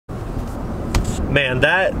Man,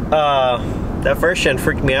 that first gen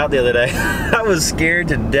freaked me out the other day. I was scared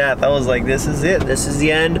to death. I was like, this is it. This is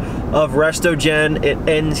the end of Resto Gen. It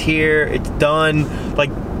ends here. It's done.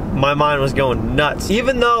 Like, my mind was going nuts.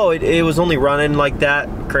 Even though it was only running like that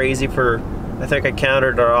crazy for, I think I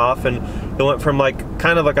counted it off, and it went from like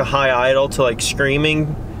kind of like a high idle to like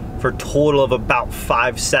screaming for a total of about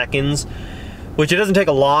 5 seconds, which it doesn't take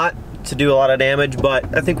a lot to do a lot of damage,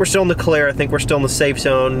 but I think we're still in the clear. I think we're still in the safe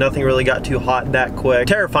zone. Nothing really got too hot that quick.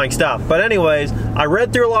 Terrifying stuff. But anyways, I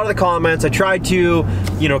read through a lot of the comments. I tried to,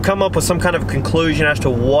 you know, come up with some kind of conclusion as to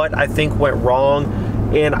what I think went wrong,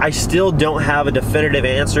 and I still don't have a definitive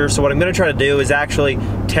answer. So what I'm gonna try to do is actually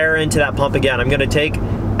tear into that pump again. I'm gonna take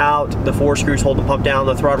out the 4 screws, hold the pump down,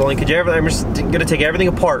 the throttle linkage, everything. I'm just gonna take everything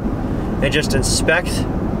apart and just inspect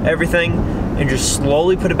everything and just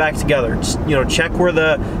slowly put it back together. Just, you know, check where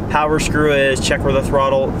the power screw is, check where the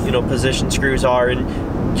throttle, you know, position screws are,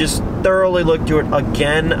 and just thoroughly look through it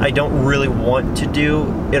again. I don't really want to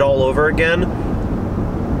do it all over again,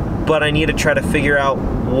 but I need to try to figure out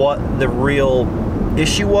what the real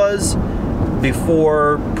issue was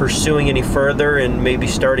before pursuing any further and maybe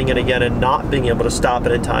starting it again and not being able to stop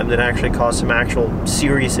it in time that actually caused some actual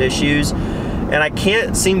serious issues. And I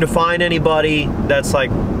can't seem to find anybody that's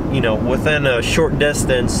like, you know, within a short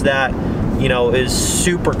distance that, you know, is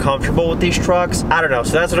super comfortable with these trucks. I don't know,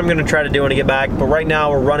 so that's what I'm gonna try to do when I get back. But right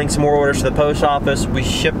now we're running some more orders to the post office. We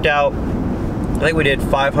shipped out, I think we did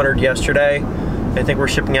 500 yesterday. I think we're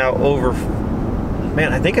shipping out over,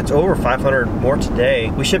 man, I think it's over 500 more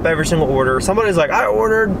today. We ship every single order. Somebody's like, I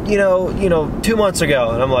ordered, you know, 2 months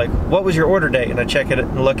ago. And I'm like, what was your order date? And I check it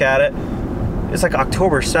and look at it. It's like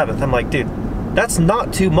October 7th. I'm like, dude, that's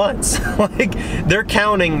not 2 months. Like, they're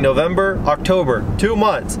counting November, October, 2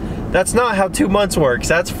 months. That's not how 2 months works.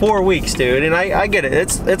 That's 4 weeks, dude. And I get it.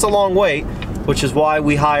 It's a long wait, which is why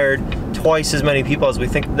we hired twice as many people as we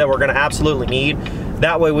think that we're gonna absolutely need.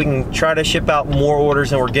 That way we can try to ship out more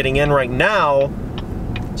orders than we're getting in right now,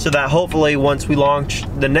 so that hopefully once we launch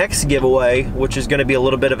the next giveaway, which is gonna be a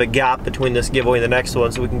little bit of a gap between this giveaway and the next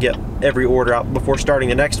one, so we can get every order out before starting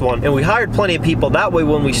the next one. And we hired plenty of people. That way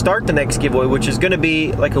when we start the next giveaway, which is gonna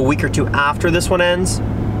be like a week or two after this one ends,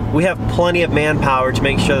 we have plenty of manpower to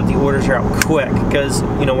make sure that the orders are out quick. Because,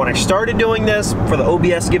 you know, when I started doing this for the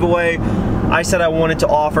OBS giveaway, I said I wanted to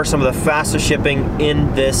offer some of the fastest shipping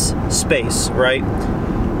in this space, right?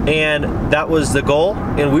 And that was the goal,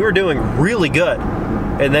 and we were doing really good.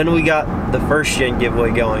 And then we got the first gen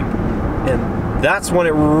giveaway going, and that's when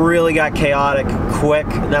it really got chaotic quick,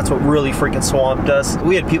 and that's what really freaking swamped us.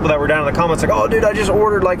 We had people that were down in the comments like, oh dude, I just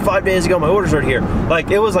ordered like 5 days ago, my order's right here.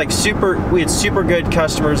 Like, it was like we had super good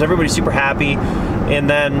customers, everybody's super happy, and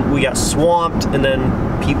then we got swamped, and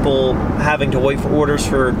then people having to wait for orders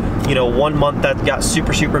for, you know, 1 month that got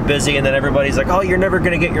super busy, and then everybody's like, oh, you're never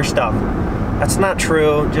gonna get your stuff. That's not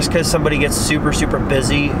true. Just because somebody gets super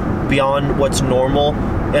busy beyond what's normal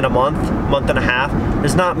in a month and a half,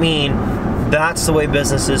 does not mean that's the way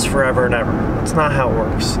business is forever and ever. That's not how it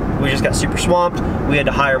works. We just got super swamped. We had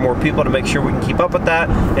to hire more people to make sure we can keep up with that,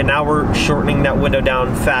 and now we're shortening that window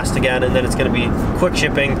down fast again, and then it's gonna be quick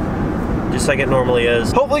shipping, just like it normally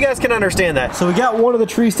is. Hopefully you guys can understand that. So we got one of the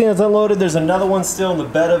tree stands unloaded. There's another one still in the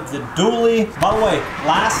bed of the dually. By the way,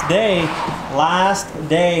 last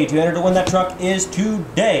day to enter to win that truck is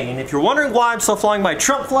today. And if you're wondering why I'm still flying my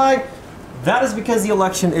Trump flag, that is because the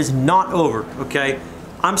election is not over, okay?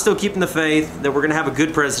 I'm still keeping the faith that we're gonna have a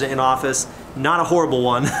good president in office, not a horrible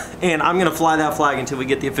one, and I'm gonna fly that flag until we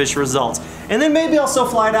get the official results. And then maybe I'll still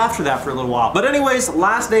fly it after that for a little while. But anyways,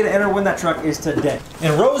 last day to enter win that truck is today.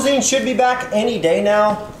 And Rosine should be back any day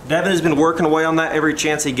now. Devin has been working away on that every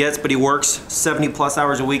chance he gets, but he works 70+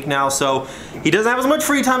 hours a week now, so he doesn't have as much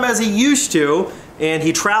free time as he used to, and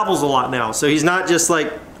he travels a lot now. So he's not just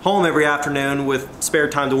like home every afternoon with spare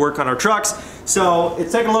time to work on our trucks. So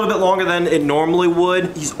it's taking a little bit longer than it normally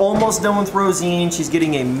would. He's almost done with Rosine. She's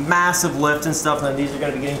getting a massive lift and stuff, and then these are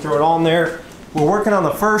gonna be getting thrown on there. We're working on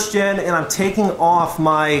the first gen, and I'm taking off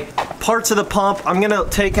my parts of the pump. I'm gonna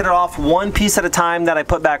take it off one piece at a time that I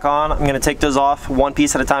put back on. I'm gonna take those off one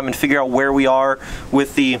piece at a time and figure out where we are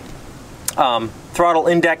with the throttle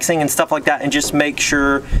indexing and stuff like that, and just make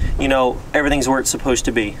sure, you know, everything's where it's supposed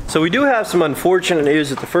to be. So we do have some unfortunate news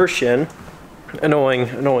with the first gen.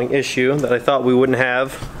 Annoying issue that I thought we wouldn't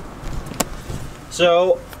have.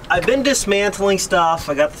 So I've been dismantling stuff.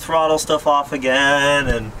 I got the throttle stuff off again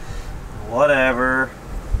and whatever.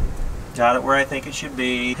 Got it where I think it should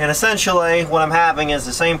be. And essentially what I'm having is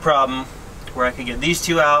the same problem where I could get these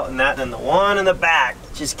two out and that, and the one in the back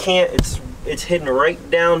just can't. It's hidden right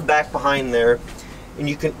down back behind there, and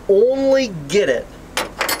you can only get it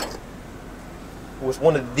with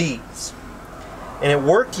one of these. And it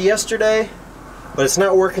worked yesterday, but it's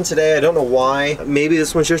not working today. I don't know why. Maybe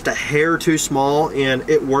this one's just a hair too small and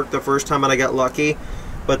it worked the first time and I got lucky.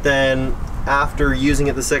 But then after using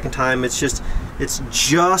it the second time, it's just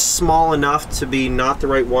small enough to be not the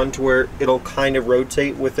right one, to where it'll kind of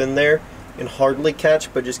rotate within there and hardly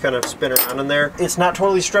catch, but just kind of spin around in there. It's not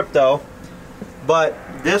totally stripped though, but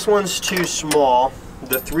this one's too small.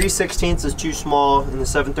 The 3/16 is too small and the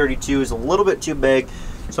 732 is a little bit too big.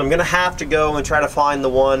 So I'm gonna have to go and try to find the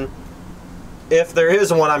one, if there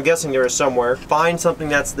is one, I'm guessing there is somewhere, find something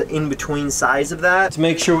that's the in-between size of that to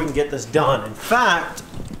make sure we can get this done. In fact,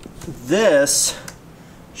 this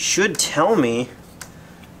should tell me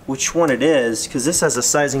which one it is, because this has a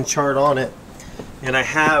sizing chart on it, and I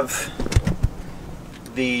have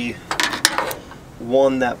the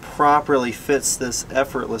one that properly fits this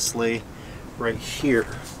effortlessly right here,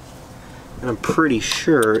 and I'm pretty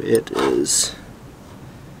sure it is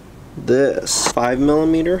this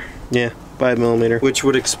 5mm. Yeah, 5mm, which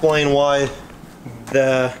would explain why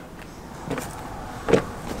the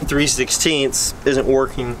 3/16 isn't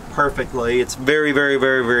working perfectly. It's very, very,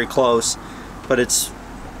 very, very close, but it's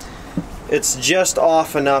just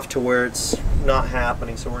off enough to where it's not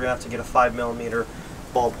happening. So we're gonna have to get a 5mm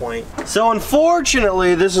ballpoint. So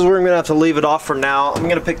unfortunately, this is where I'm gonna have to leave it off for now. I'm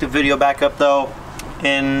gonna pick the video back up though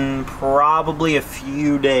in probably a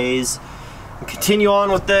few days. Continue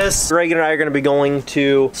on with this. Reagan and I are going to be going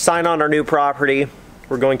to sign on our new property.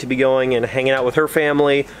 We're going to be going and hanging out with her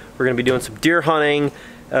family. We're going to be doing some deer hunting,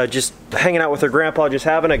 just hanging out with her grandpa, just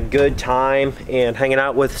having a good time and hanging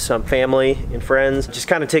out with some family and friends, just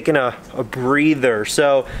kind of taking a breather.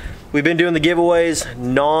 So we've been doing the giveaways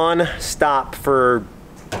non-stop for,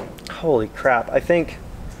 holy crap, I think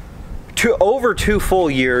over 2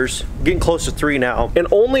 full years, getting close to 3 now. And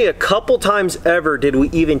only a couple times ever did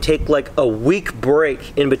we even take like a week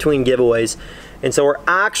break in between giveaways. And so we're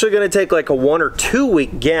actually gonna take like a 1 or 2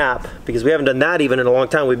 week gap, because we haven't done that even in a long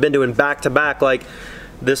time. We've been doing back to back, like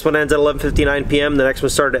this one ends at 11:59 p.m., the next one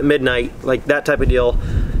started at midnight, like that type of deal,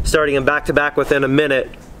 starting in back to back within a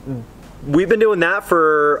minute. We've been doing that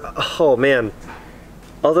for, oh man,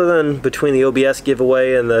 other than between the OBS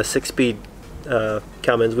giveaway and the 6-speed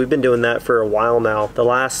Cummins, we've been doing that for a while now. The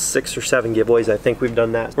last 6 or 7 giveaways, I think we've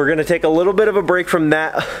done that. We're gonna take a little bit of a break from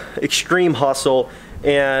that extreme hustle,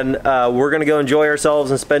 and we're gonna go enjoy ourselves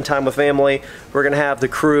and spend time with family. We're gonna have the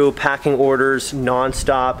crew packing orders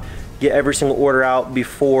non-stop, get every single order out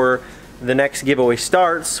before the next giveaway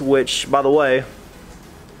starts, which, by the way, I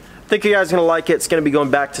think you guys are gonna like it. It's gonna be going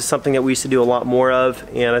back to something that we used to do a lot more of,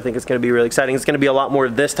 and I think it's gonna be really exciting. It's gonna be a lot more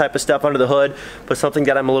of this type of stuff under the hood, but something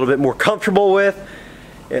that I'm a little bit more comfortable with.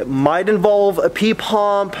 It might involve a pea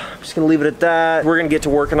pump. I'm just gonna leave it at that. We're gonna get to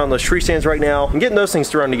working on those tree stands right now and getting those things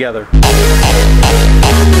thrown together.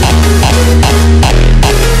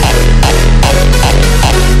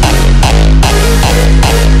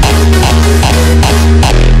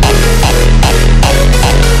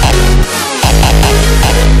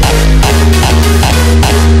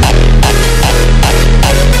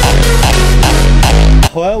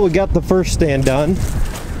 Well, we got the first stand done.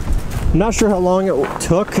 I'm not sure how long it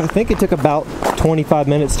took. I think it took about 25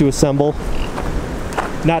 minutes to assemble.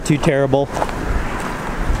 Not too terrible.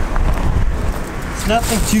 It's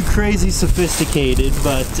nothing too crazy sophisticated,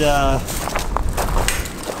 but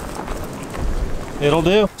it'll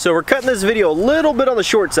do. So we're cutting this video a little bit on the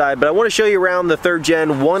short side, but I want to show you around the 3rd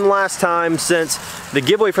gen one last time, since the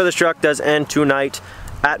giveaway for this truck does end tonight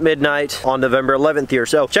at midnight on November 11th here.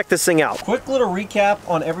 So check this thing out. Quick little recap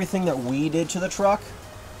on everything that we did to the truck.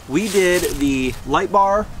 We did the light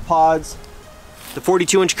bar pods, the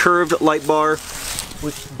 42-inch curved light bar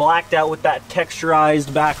with blacked out with that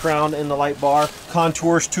texturized background in the light bar.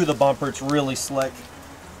 Contours to the bumper, it's really slick.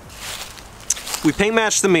 We paint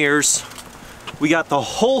matched the mirrors. We got the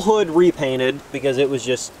whole hood repainted because it was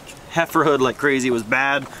just heifer hood like crazy, it was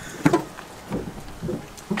bad.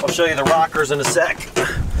 I'll show you the rockers in a sec.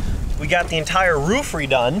 We got the entire roof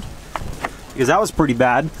redone because that was pretty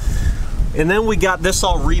bad. And then we got this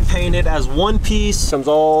all repainted as one piece. Comes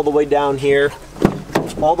all the way down here,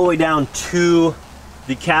 all the way down to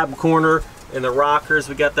the cab corner, and the rockers,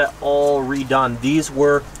 we got that all redone. These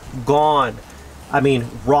were gone. I mean,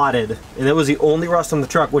 rotted. And it was the only rust on the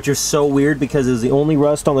truck, which is so weird because it was the only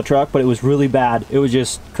rust on the truck, but it was really bad. It was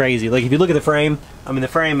just crazy. Like, if you look at the frame, I mean, the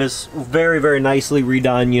frame is very, very nicely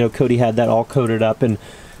redone. You know, Cody had that all coated up and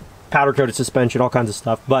powder coated suspension, all kinds of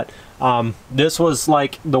stuff. But this was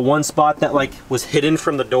like the one spot that like was hidden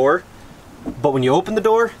from the door. But when you open the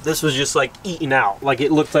door, this was just like eaten out. Like,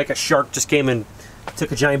 it looked like a shark just came and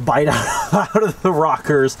took a giant bite out of the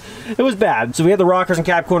rockers. It was bad. So we had the rockers and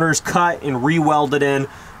cab corners cut and re-welded in,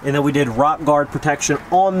 and then we did rock guard protection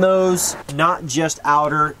on those, not just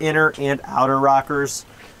outer, inner and outer rockers.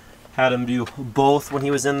 Had him do both when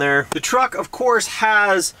he was in there. The truck, of course,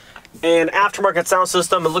 has an aftermarket sound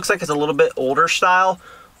system. It looks like it's a little bit older style,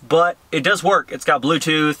 but it does work. It's got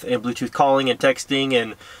Bluetooth and Bluetooth calling and texting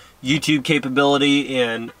and YouTube capability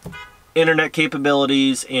and internet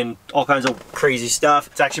capabilities and all kinds of crazy stuff.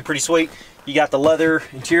 It's actually pretty sweet. You got the leather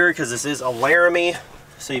interior because this is a Laramie.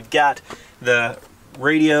 So you've got the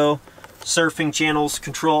radio surfing channels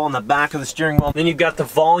control on the back of the steering wheel. Then you've got the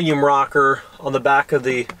volume rocker on the back of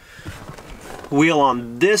the wheel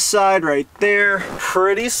on this side right there.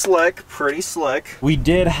 Pretty slick, pretty slick. We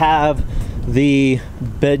did have the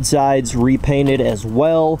bedsides repainted as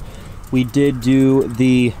well. We did do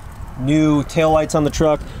the new taillights on the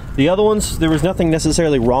truck. The other ones, there was nothing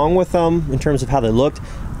necessarily wrong with them in terms of how they looked.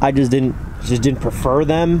 I just didn't prefer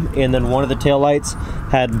them. And then one of the taillights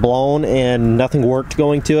had blown and nothing worked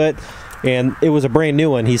going to it. And it was a brand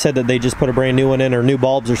new one. He said that they just put a brand new one in, or new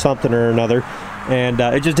bulbs or something or another. And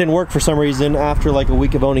it just didn't work for some reason after like a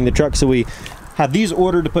week of owning the truck. So we have these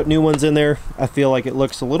ordered to put new ones in there. I feel like it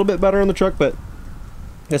looks a little bit better on the truck, but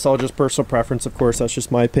it's all just personal preference. Of course, that's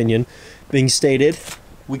just my opinion being stated.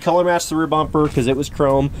 We color matched the rear bumper because it was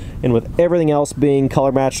chrome, and with everything else being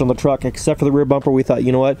color matched on the truck except for the rear bumper, we thought,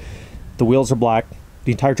 you know what, the wheels are black,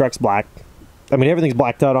 the entire truck's black. I mean, everything's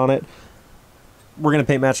blacked out on it. We're gonna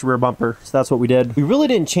paint match the rear bumper, so that's what we did. We really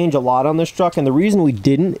didn't change a lot on this truck, and the reason we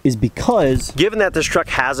didn't is because, given that this truck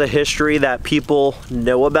has a history that people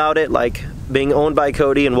know about it, like being owned by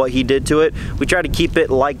Cody and what he did to it, we tried to keep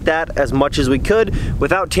it like that as much as we could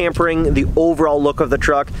without tampering the overall look of the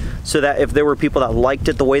truck, so that if there were people that liked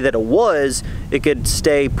it the way that it was, it could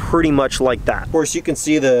stay pretty much like that. Of course, you can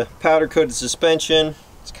see the powder coated suspension.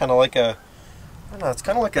 It's kind of like a, I don't know, it's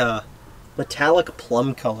kind of like a metallic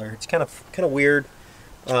plum color. It's kind of weird,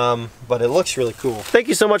 but it looks really cool. Thank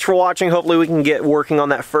you so much for watching. Hopefully we can get working on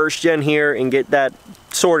that first gen here and get that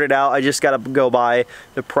sorted out. I just got to go buy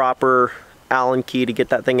the proper Allen key to get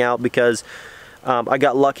that thing out, because I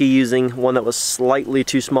got lucky using one that was slightly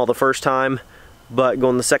too small the first time, but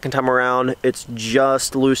going the second time around, it's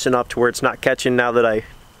just loose enough to where it's not catching. Now that I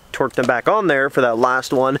torqued them back on there for that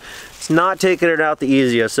last one, it's not taking it out the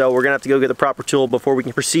easiest. So we're gonna have to go get the proper tool before we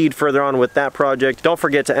can proceed further on with that project. Don't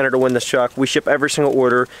forget to enter to win this truck. We ship every single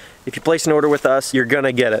order. If you place an order with us, you're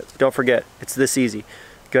gonna get it. Don't forget, it's this easy.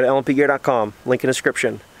 Go to lmpgear.com, link in the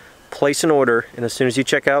description, place an order, and as soon as you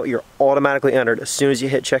check out, you're automatically entered. As soon as you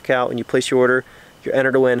hit checkout and you place your order, you're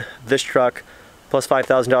entered to win this truck plus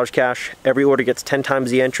 $5,000 cash. Every order gets 10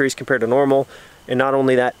 times the entries compared to normal. And not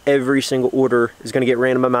only that, every single order is going to get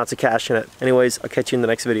random amounts of cash in it. Anyways, I'll catch you in the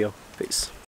next video. Peace.